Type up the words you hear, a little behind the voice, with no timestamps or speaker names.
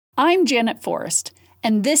I'm Janet Forrest,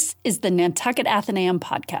 and this is the Nantucket Atheneum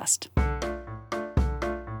podcast.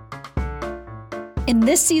 In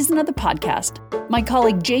this season of the podcast, my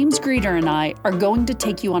colleague James Greeter and I are going to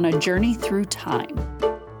take you on a journey through time.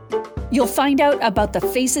 You'll find out about the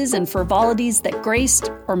faces and frivolities that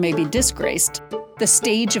graced, or maybe disgraced, the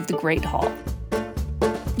stage of the Great Hall.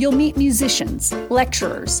 You'll meet musicians,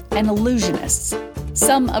 lecturers, and illusionists,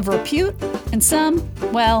 some of repute and some,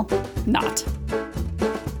 well, not.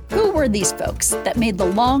 Who were these folks that made the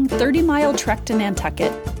long 30-mile trek to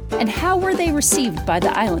Nantucket, and how were they received by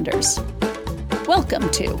the Islanders? Welcome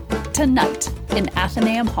to Tonight in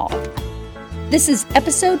Atheneum Hall. This is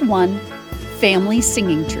Episode 1, Family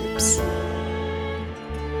Singing Troops.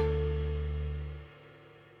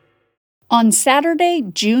 On Saturday,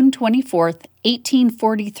 June 24th,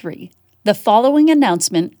 1843, the following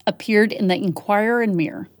announcement appeared in the Enquirer and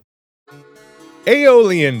Mirror.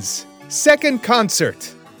 Aeolians, second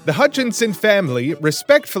concert. The Hutchinson family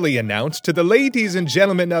respectfully announced to the ladies and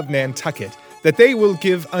gentlemen of Nantucket that they will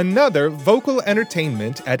give another vocal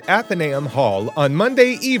entertainment at Atheneum Hall on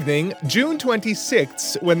Monday evening, June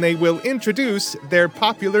 26th, when they will introduce their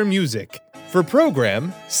popular music. For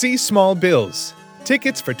program, see small bills.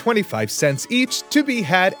 Tickets for 25 cents each to be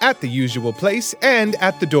had at the usual place and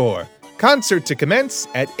at the door. Concert to commence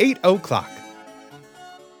at 8 o'clock.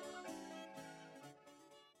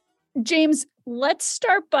 James, let's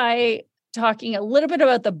start by talking a little bit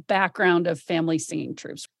about the background of family singing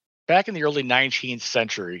troops. Back in the early 19th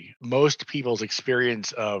century, most people's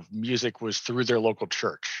experience of music was through their local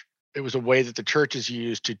church. It was a way that the churches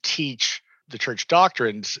used to teach the church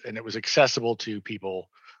doctrines, and it was accessible to people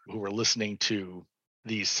who were listening to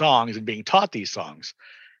these songs and being taught these songs.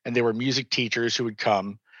 And there were music teachers who would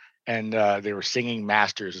come, and they were singing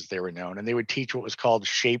masters, as they were known, and they would teach what was called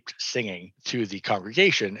shaped singing to the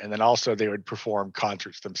congregation. And then also they would perform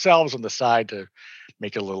concerts themselves on the side to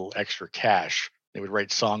make a little extra cash. They would write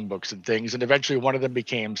songbooks and things. And eventually one of them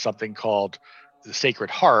became something called the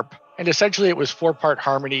Sacred Harp. And essentially it was 4-part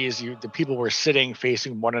harmonies. The people were sitting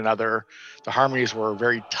facing one another. The harmonies were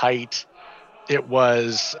very tight. It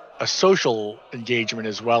was a social engagement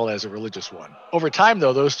as well as a religious one. Over time,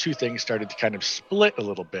 though, those two things started to kind of split a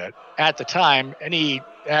little bit. At the time, any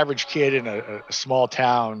average kid in a small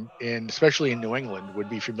town, especially in New England, would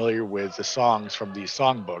be familiar with the songs from these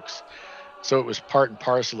songbooks. So it was part and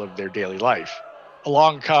parcel of their daily life.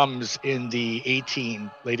 Along comes in the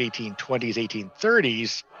late 1820s,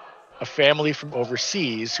 1830s, a family from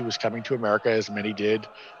overseas who was coming to America, as many did,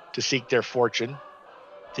 to seek their fortune.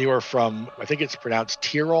 They were from, I think it's pronounced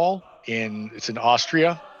Tyrol, it's in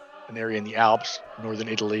Austria, an area in the Alps, northern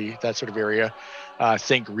Italy, that sort of area.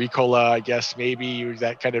 Think Ricola, I guess, maybe,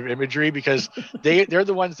 that kind of imagery, because they're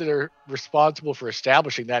the ones that are responsible for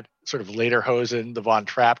establishing that sort of Lederhosen, the Von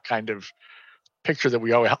Trapp kind of picture that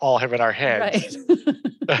we all have in our heads. Right.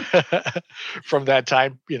 from that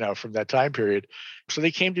time period. So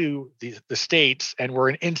they came to the States and were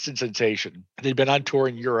an instant sensation. They'd been on tour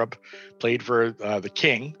in Europe, played for the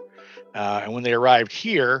King. And when they arrived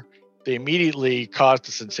here, they immediately caused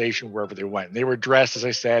a sensation wherever they went. They were dressed, as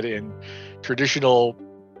I said, in traditional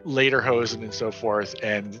Lederhosen and so forth.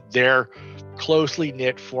 And their closely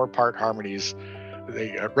knit 4-part harmonies,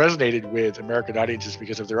 they resonated with American audiences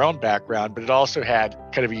because of their own background, but it also had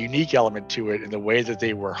kind of a unique element to it in the way that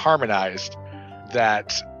they were harmonized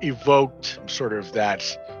that evoked sort of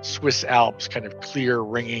that Swiss Alps kind of clear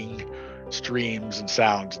ringing streams and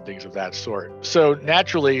sounds and things of that sort. So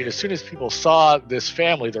naturally, as soon as people saw this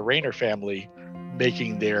family, the Rayner family,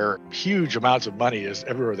 making their huge amounts of money as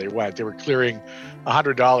everywhere they went, they were clearing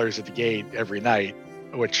 $100 at the gate every night,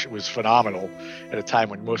 which was phenomenal at a time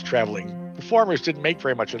when most traveling performers didn't make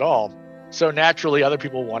very much at all. So naturally, other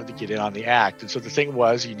people wanted to get in on the act. And so the thing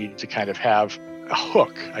was, you needed to kind of have a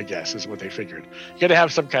hook, I guess, is what they figured. You got to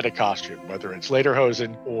have some kind of costume, whether it's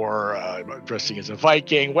Lederhosen or dressing as a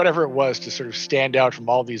Viking, whatever it was, to sort of stand out from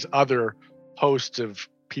all these other hosts of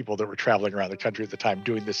people that were traveling around the country at the time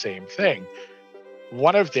doing the same thing.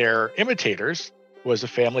 One of their imitators was a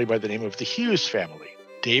family by the name of the Hughes family.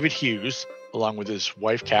 David Hughes, along with his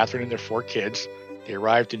wife Catherine and their 4 kids, they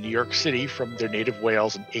arrived in New York City from their native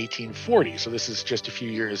Wales in 1840. So this is just a few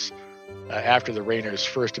years after the Rayners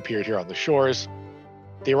first appeared here on the shores.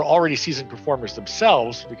 They were already seasoned performers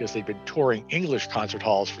themselves because they'd been touring English concert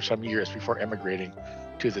halls for some years before emigrating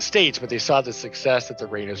to the States, but they saw the success that the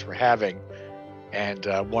Rayners were having and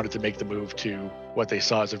wanted to make the move to what they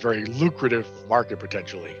saw as a very lucrative market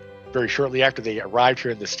potentially. Very shortly after they arrived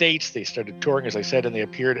here in the States, they started touring, as I said, and they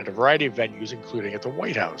appeared at a variety of venues, including at the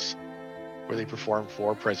White House, where they performed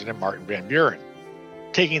for President Martin Van Buren.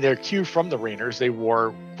 Taking their cue from the Rainers, they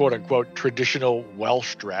wore quote unquote traditional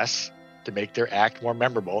Welsh dress to make their act more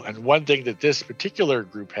memorable. And one thing that this particular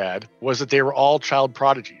group had was that they were all child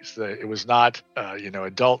prodigies. It was not,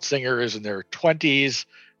 adult singers in their 20s.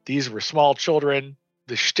 These were small children.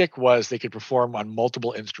 The shtick was they could perform on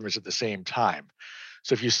multiple instruments at the same time.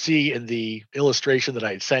 So if you see in the illustration that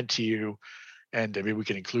I had sent to you, and maybe we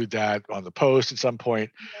can include that on the post at some point.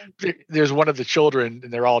 There's one of the children,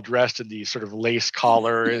 and they're all dressed in these sort of lace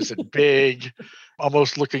collars and big,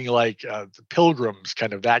 almost looking like the pilgrims,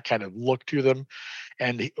 that kind of look to them.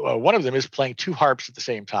 And one of them is playing two harps at the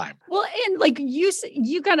same time. Well, and like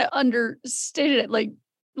you kind of understated it, like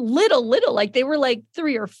little, like they were like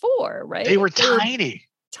 3 or 4, right? They were tiny.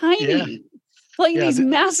 Yeah. Playing these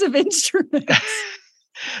massive instruments.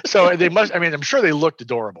 So they must, I'm sure they looked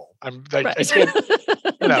adorable.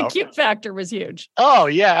 The cute factor was huge. Oh,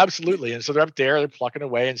 yeah, absolutely. And so they're up there, they're plucking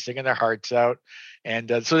away and singing their hearts out.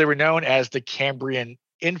 And so they were known as the Cambrian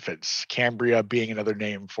infants, Cambria being another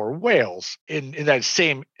name for Wales. In that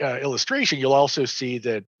same illustration, you'll also see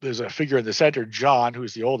that there's a figure in the center, John,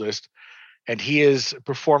 who's the oldest, and he is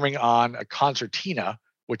performing on a concertina,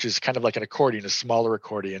 which is kind of like an accordion, a smaller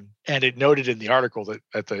accordion. And it noted in the article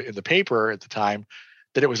that in the paper at the time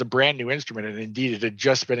that it was a brand new instrument, and indeed it had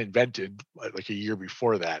just been invented like a year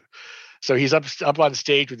before that. So he's up on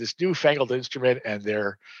stage with this newfangled instrument, and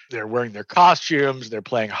they're wearing their costumes, they're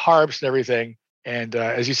playing harps and everything. And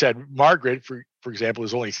as you said, Margaret, for example,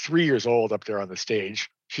 is only 3 years old up there on the stage.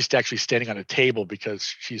 She's actually standing on a table because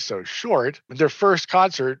she's so short. And their first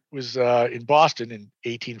concert was in Boston in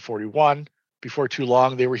 1841. Before too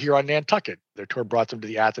long, they were here on Nantucket. Their tour brought them to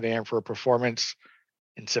the Atheneum for a performance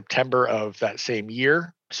in September of that same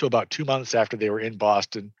year. So about 2 months after they were in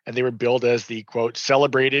Boston, and they were billed as the, quote,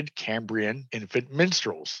 celebrated Cambrian infant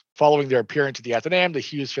minstrels. Following their appearance at the Atheneum, the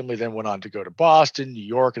Hughes family then went on to go to Boston, New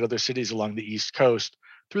York, and other cities along the East Coast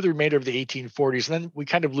through the remainder of the 1840s. And then we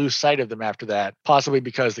kind of lose sight of them after that, possibly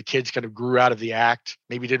because the kids kind of grew out of the act,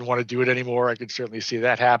 maybe didn't want to do it anymore. I could certainly see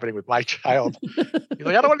that happening with my child. He's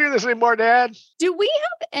like, I don't want to do this anymore, Dad. Do we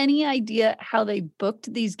have any idea how they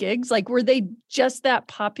booked these gigs? Like, were they just that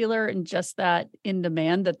popular and just that in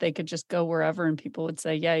demand that they could just go wherever and people would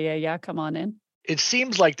say, yeah, come on in? It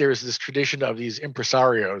seems like there's this tradition of these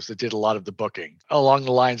impresarios that did a lot of the booking along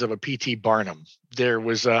the lines of a P.T. Barnum. There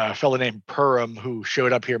was a fellow named Perham who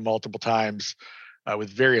showed up here multiple times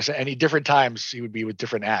with different times he would be with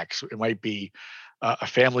different acts. It might be a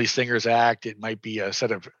family singers act. It might be a set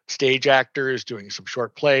of stage actors doing some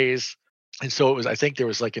short plays. And so I think there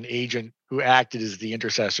was like an agent who acted as the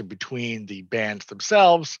intercessor between the bands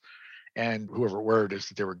themselves and whoever it is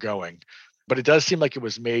that they were going. But it does seem like it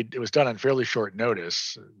was done on fairly short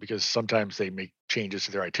notice because sometimes they make changes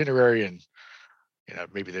to their itinerary and,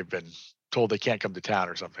 maybe they've been told they can't come to town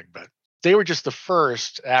or something. But they were just the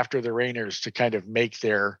first after the Rainers to kind of make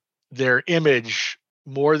their image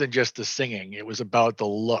more than just the singing. It was about the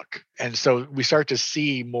look. And so we start to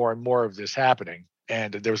see more and more of this happening.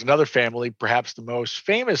 And there was another family, perhaps the most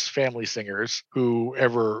famous family singers who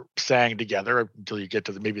ever sang together until you get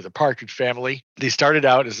to maybe the Partridge Family. They started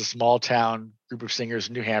out as a small town group of singers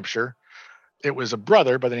in New Hampshire. It was a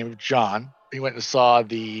brother by the name of John. He went and saw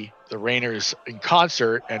the Rainers in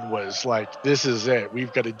concert and was like, this is it.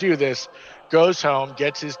 We've got to do this. Goes home,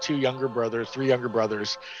 gets his 3 younger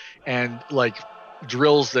brothers, and like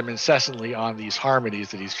drills them incessantly on these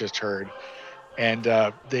harmonies that he's just heard. And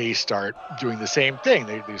they start doing the same thing.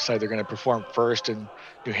 They decide they're going to perform first in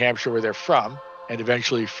New Hampshire, where they're from, and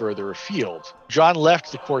eventually further afield. John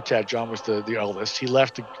left the quartet. John was the eldest. He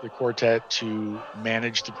left the quartet to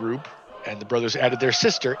manage the group, and the brothers added their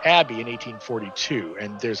sister, Abby, in 1842.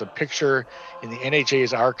 And there's a picture in the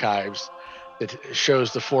NHA's archives that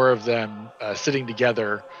shows the 4 of them sitting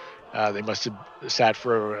together. They must have sat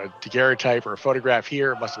for a daguerreotype or a photograph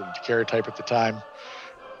here. It must have been a daguerreotype at the time.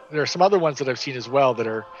 There are some other ones that I've seen as well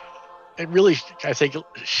it really, I think,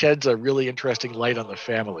 sheds a really interesting light on the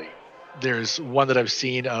family. There's one that I've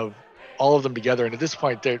seen of all of them together. And at this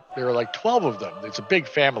point, there are like 12 of them. It's a big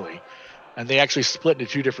family. And they actually split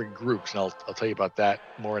into 2 different groups. And I'll tell you about that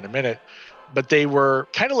more in a minute. But they were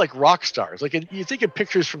kind of like rock stars. Like you think of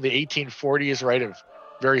pictures from the 1840s, right, of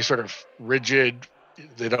very sort of rigid.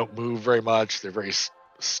 They don't move very much. They're very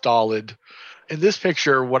stolid. In this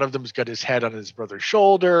picture, one of them's got his head on his brother's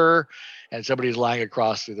shoulder and somebody's lying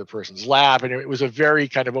across the other person's lap. And it was a very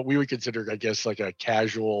kind of what we would consider, I guess, like a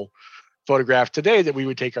casual photograph today that we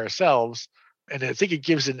would take ourselves. And I think it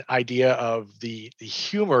gives an idea of the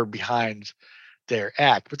humor behind their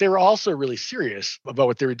act. But they were also really serious about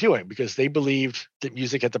what they were doing because they believed that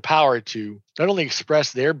music had the power to not only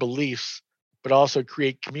express their beliefs, but also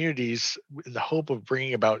create communities in the hope of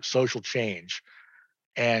bringing about social change.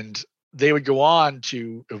 And they would go on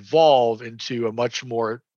to evolve into a much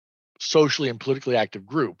more socially and politically active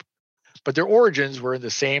group. But their origins were in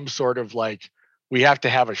the same sort of like, we have to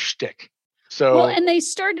have a shtick. Well, So and they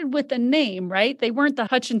started with a name, right? They weren't the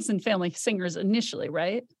Hutchinson Family Singers initially,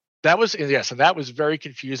 right? that was, yes, and that was very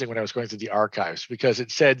confusing when I was going through the archives because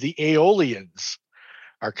it said the Aeolians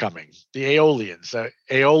are coming. The Aeolians.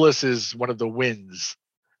 Aeolus is one of the winds.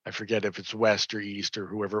 I forget if it's west or east or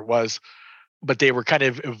whoever it was, but they were kind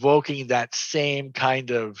of evoking that same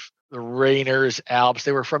kind of the Rainers, Alps.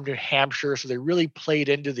 They were from New Hampshire, so they really played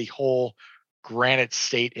into the whole Granite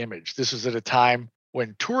State image. This was at a time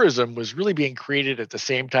when tourism was really being created at the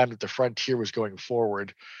same time that the frontier was going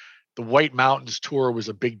forward. The White Mountains tour was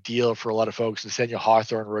a big deal for a lot of folks. Nathaniel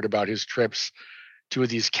Hawthorne wrote about his trips to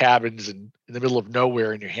these cabins in the middle of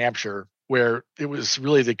nowhere in New Hampshire, where it was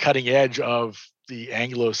really the cutting edge of the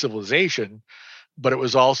Anglo civilization, but it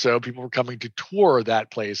was also people were coming to tour that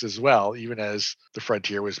place as well, even as the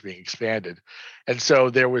frontier was being expanded. And so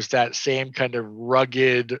there was that same kind of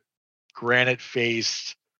rugged,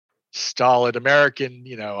 granite-faced, stolid American,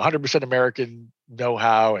 100% American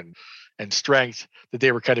know-how and strength that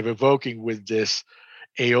they were kind of evoking with this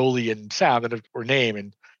Aeolian sound or name.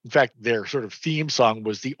 And in fact, their sort of theme song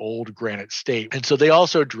was the Old Granite State. And so they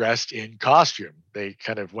also dressed in costume. They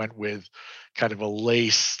kind of went with kind of a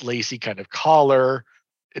lacy kind of collar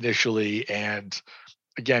initially, and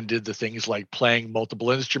again, did the things like playing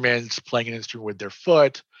multiple instruments, playing an instrument with their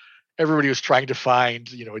foot. Everybody was trying to find,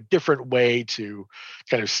 a different way to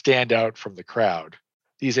kind of stand out from the crowd.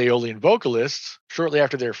 These Aeolian vocalists, shortly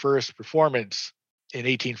after their first performance in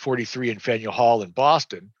 1843 in Faneuil Hall in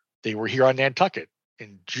Boston, they were here on Nantucket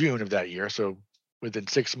in June of that year. So within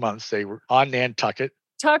 6 months, they were on Nantucket.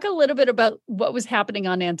 Talk a little bit about what was happening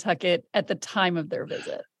on Nantucket at the time of their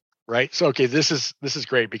visit. Right. So, okay, this is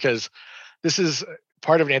great because this is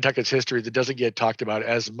part of Nantucket's history that doesn't get talked about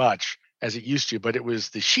as much as it used to, but it was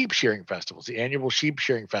the sheep shearing festivals, the annual sheep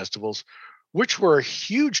shearing festivals, which were a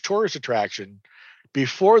huge tourist attraction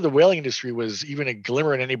before the whaling industry was even a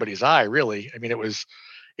glimmer in anybody's eye, really. I mean, it was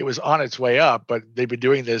on its way up, but they've been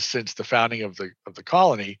doing this since the founding of the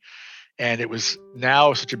colony. And it was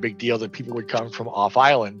now such a big deal that people would come from off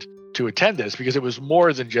island to attend this because it was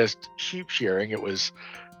more than just sheep shearing.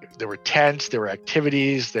 There were tents, there were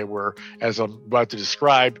activities, there were, as I'm about to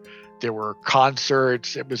describe, there were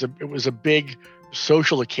concerts. It was a big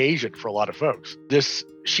social occasion for a lot of folks. At the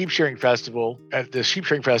sheep shearing festival,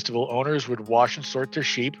 owners would wash and sort their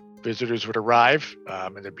sheep. Visitors would arrive,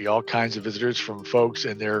 and there'd be all kinds of visitors from folks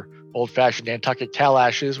in their old-fashioned Nantucket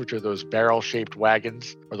calashes, which are those barrel-shaped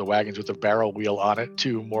wagons, or the wagons with a barrel wheel on it,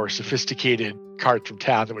 to more sophisticated carts from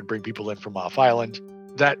town that would bring people in from off island.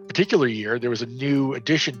 That particular year, there was a new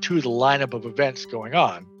addition to the lineup of events going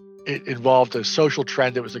on. It involved a social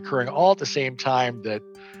trend that was occurring all at the same time that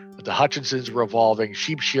the Hutchinsons were evolving.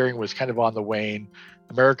 Sheep shearing was kind of on the wane.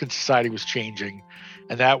 American society was changing,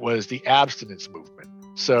 and that was the abstinence movement.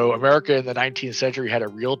 So America in the 19th century had a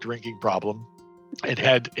real drinking problem. It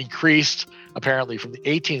had increased apparently from the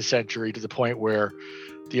 18th century to the point where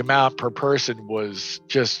the amount per person was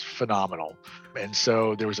just phenomenal. And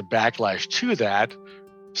so there was a backlash to that,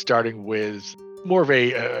 starting with more of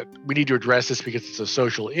we need to address this because it's a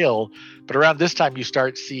social ill. But around this time, you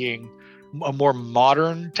start seeing a more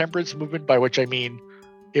modern temperance movement, by which I mean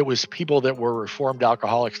it was people that were reformed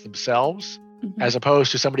alcoholics themselves, as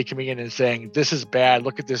opposed to somebody coming in and saying, this is bad,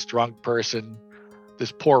 look at this drunk person,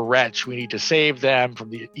 this poor wretch, we need to save them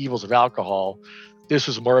from the evils of alcohol. This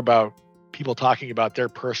was more about people talking about their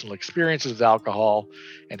personal experiences with alcohol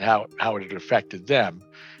and how it had affected them.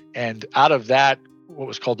 And out of that, what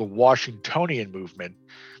was called the Washingtonian movement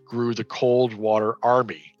grew the Cold Water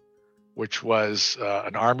Army, which was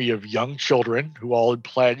an army of young children who all had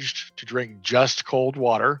pledged to drink just cold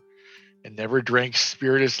water and never drink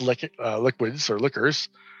spirituous liquids or liquors.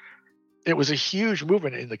 It was a huge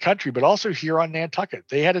movement in the country, but also here on Nantucket.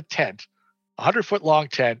 They had a tent, 100-foot long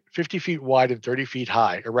tent, 50 feet wide and 30 feet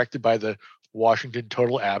high, erected by the Washington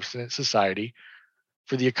Total Abstinence Society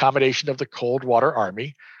for the accommodation of the Cold Water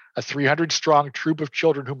Army, a 300-strong troop of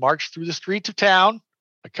children who marched through the streets of town,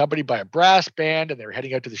 accompanied by a brass band, and they were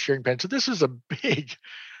heading out to the shearing pen. So this was a big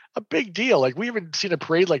deal. Like, we haven't seen a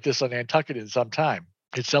parade like this on Nantucket in some time.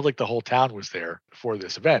 It sounded like the whole town was there for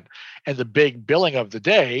this event. And the big billing of the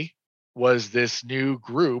day was this new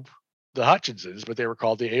group, the Hutchinsons, but they were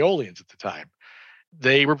called the Aeolians at the time.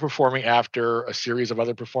 They were performing after a series of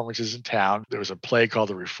other performances in town. There was a play called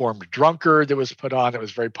The Reformed Drunkard that was put on that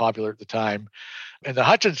was very popular at the time. And the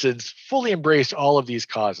Hutchinsons fully embraced all of these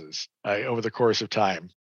causes over the course of time.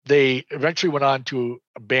 They eventually went on to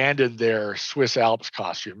abandon their Swiss Alps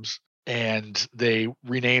costumes and they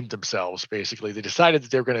renamed themselves, basically. They decided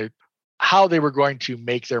that how they were going to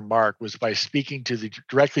make their mark was by speaking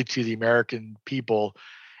directly to the American people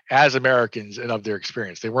as Americans and of their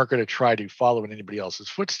experience. They weren't going to try to follow in anybody else's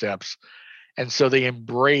footsteps. And so they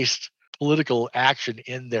embraced political action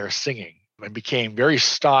in their singing and became very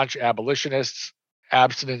staunch abolitionists,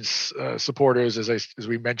 abstinence supporters, as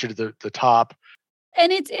we mentioned at the top.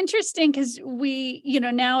 And it's interesting because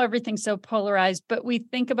now everything's so polarized, but we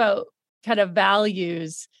think about kind of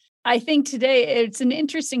values. I think today it's an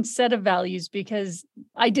interesting set of values because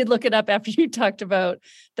I did look it up after you talked about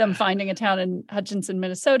them finding a town in Hutchinson,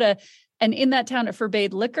 Minnesota. And in that town, it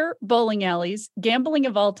forbade liquor, bowling alleys, gambling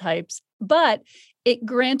of all types, but it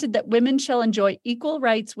granted that women shall enjoy equal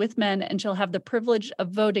rights with men and shall have the privilege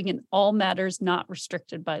of voting in all matters not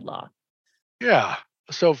restricted by law. Yeah.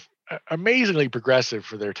 So amazingly progressive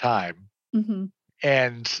for their time. Mm-hmm.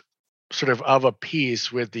 And sort of a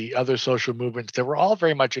piece with the other social movements that were all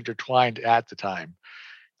very much intertwined at the time.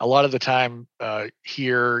 A lot of the time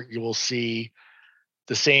here, you will see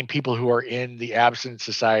the same people who are in the abstinence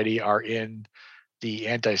society are in the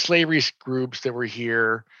anti-slavery groups that were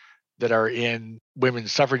here, that are in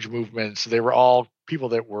women's suffrage movements. They were all people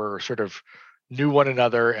that were sort of knew one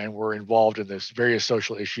another and were involved in this various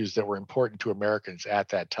social issues that were important to Americans at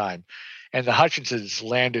that time. And the Hutchinsons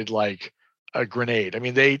landed like a grenade. I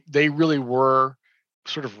mean, they really were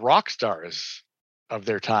sort of rock stars of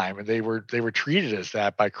their time, and they were treated as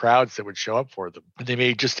that by crowds that would show up for them. And they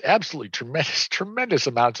made just absolutely tremendous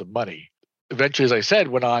amounts of money. Eventually, as I said,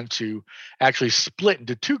 went on to actually split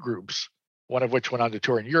into two groups, one of which went on to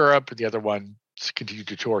tour in Europe, and the other one continued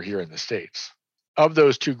to tour here in the States. Of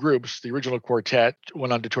those two groups, the original quartet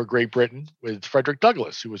went on to tour Great Britain with Frederick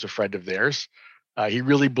Douglass, who was a friend of theirs. He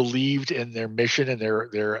really believed in their mission and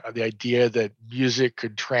the idea that music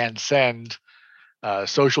could transcend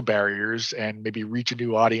social barriers and maybe reach a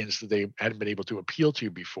new audience that they hadn't been able to appeal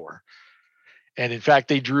to before. And in fact,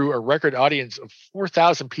 they drew a record audience of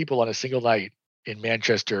 4,000 people on a single night in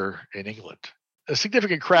Manchester, in England. A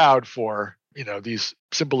significant crowd for these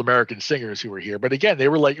simple American singers who were here. But again,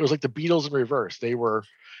 it was like the Beatles in reverse.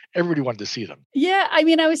 Everybody wanted to see them. Yeah, I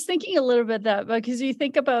mean, I was thinking a little bit that because you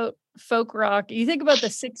think about folk rock, you think about the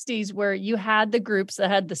 60s where you had the groups that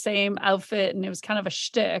had the same outfit and it was kind of a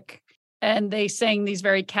shtick and they sang these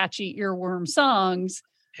very catchy earworm songs.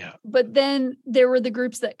 Yeah. But then there were the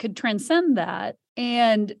groups that could transcend that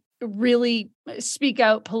and really speak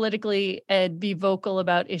out politically and be vocal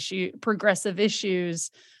about progressive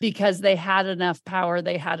issues because they had enough power,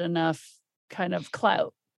 they had enough kind of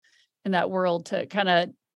clout in that world to kind of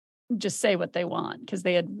just say what they want because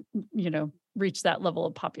they had, reached that level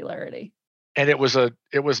of popularity. And it was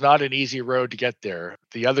not an easy road to get there.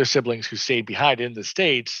 The other siblings who stayed behind in the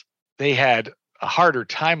States, they had a harder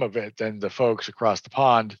time of it than the folks across the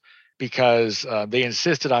pond because they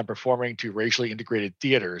insisted on performing to racially integrated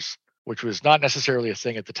theaters, which was not necessarily a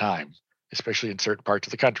thing at the time, especially in certain parts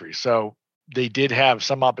of the country. So they did have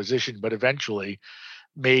some opposition, but eventually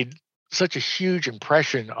made such a huge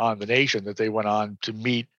impression on the nation that they went on to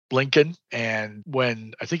meet Lincoln. And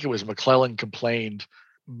when I think it was McClellan complained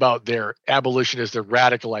about their abolitionists, their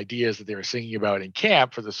radical ideas that they were singing about in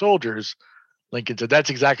camp for the soldiers, Lincoln said, that's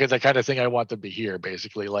exactly the kind of thing I want them to hear,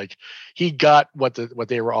 basically. Like he got what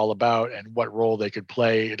they were all about and what role they could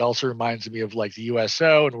play. It also reminds me of like the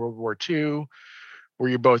USO in World War II, where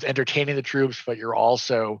you're both entertaining the troops, but you're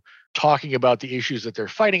also talking about the issues that they're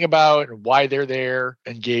fighting about and why they're there,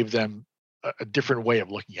 and gave them a different way of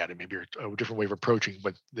looking at it, maybe a different way of approaching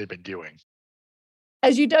what they've been doing.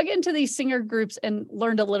 As you dug into these singer groups and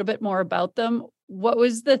learned a little bit more about them, what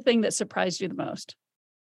was the thing that surprised you the most?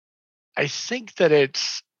 I think that it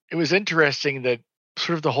was interesting that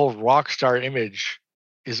sort of the whole rock star image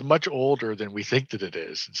is much older than we think that it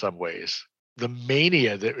is in some ways. The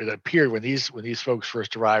mania that appeared when these folks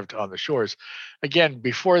first arrived on the shores, again,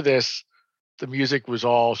 before this, the music was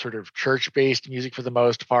all sort of church-based music for the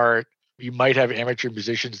most part. You might have amateur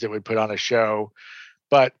musicians that would put on a show,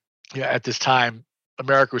 but at this time,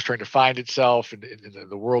 America was trying to find itself in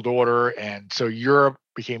the world order, and so Europe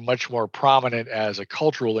became much more prominent as a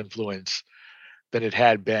cultural influence than it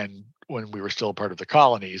had been when we were still part of the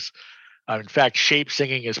colonies. In fact, shape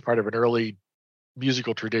singing is part of an early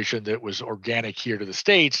musical tradition that was organic here to the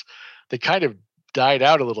States that kind of died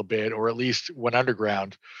out a little bit, or at least went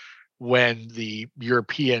underground when the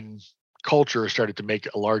European culture started to make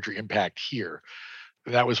a larger impact here.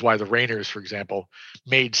 And that was why the Rainers, for example,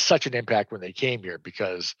 made such an impact when they came here,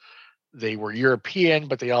 because they were European,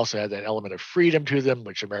 but they also had that element of freedom to them,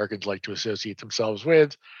 which Americans like to associate themselves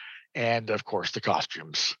with. And of course, the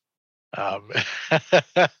costumes.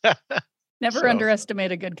 Never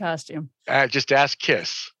underestimate a good costume. Just ask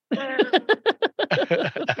Kiss.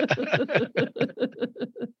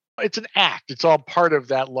 It's an act. It's all part of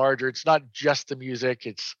that larger. It's not just the music.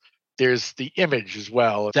 There's the image as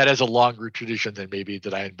well. That has a longer tradition than maybe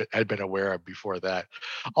that I had been aware of before that.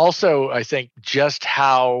 Also, I think just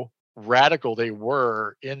how radical they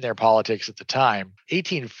were in their politics at the time.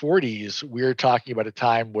 1840s, we're talking about a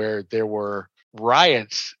time where there were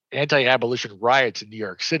riots, anti-abolition riots in New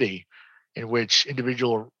York City, in which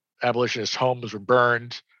individual abolitionist homes were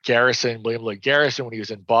burned. William Lloyd Garrison, when he was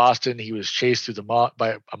in Boston, he was chased through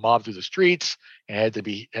by a mob through the streets and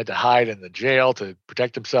had to hide in the jail to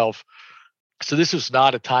protect himself. So this was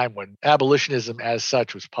not a time when abolitionism as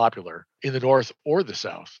such was popular in the North or the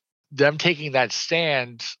South. Them taking that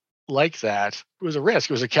stand like that was a risk.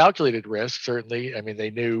 It was a calculated risk, certainly. I mean, they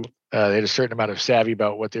knew they had a certain amount of savvy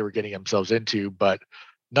about what they were getting themselves into, but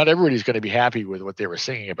not everybody's going to be happy with what they were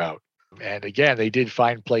singing about. And again, they did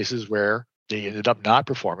find places where they ended up not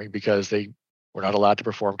performing because they were not allowed to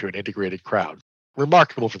perform to an integrated crowd.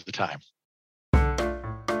 Remarkable for the time.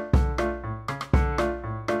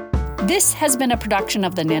 This has been a production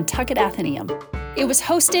of the Nantucket Atheneum. It was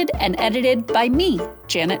hosted and edited by me,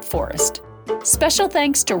 Janet Forrest. Special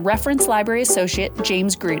thanks to Reference Library Associate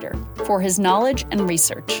James Greeter for his knowledge and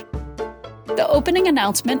research. The opening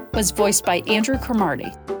announcement was voiced by Andrew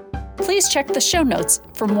Cromartie. Please check the show notes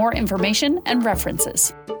for more information and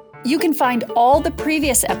references. You can find all the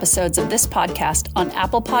previous episodes of this podcast on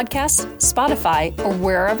Apple Podcasts, Spotify, or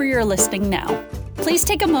wherever you're listening now. Please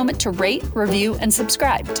take a moment to rate, review, and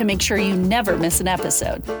subscribe to make sure you never miss an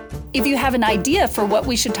episode. If you have an idea for what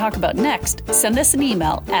we should talk about next, send us an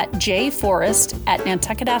email at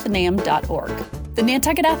jforrest@nantucketatheneum.org. The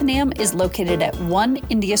Nantucket Atheneum is located at 1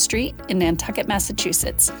 India Street in Nantucket,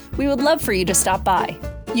 Massachusetts. We would love for you to stop by.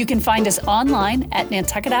 You can find us online at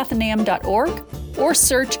nantucketatheneum.org or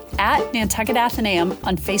search at Nantucket Atheneum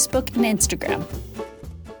on Facebook and Instagram.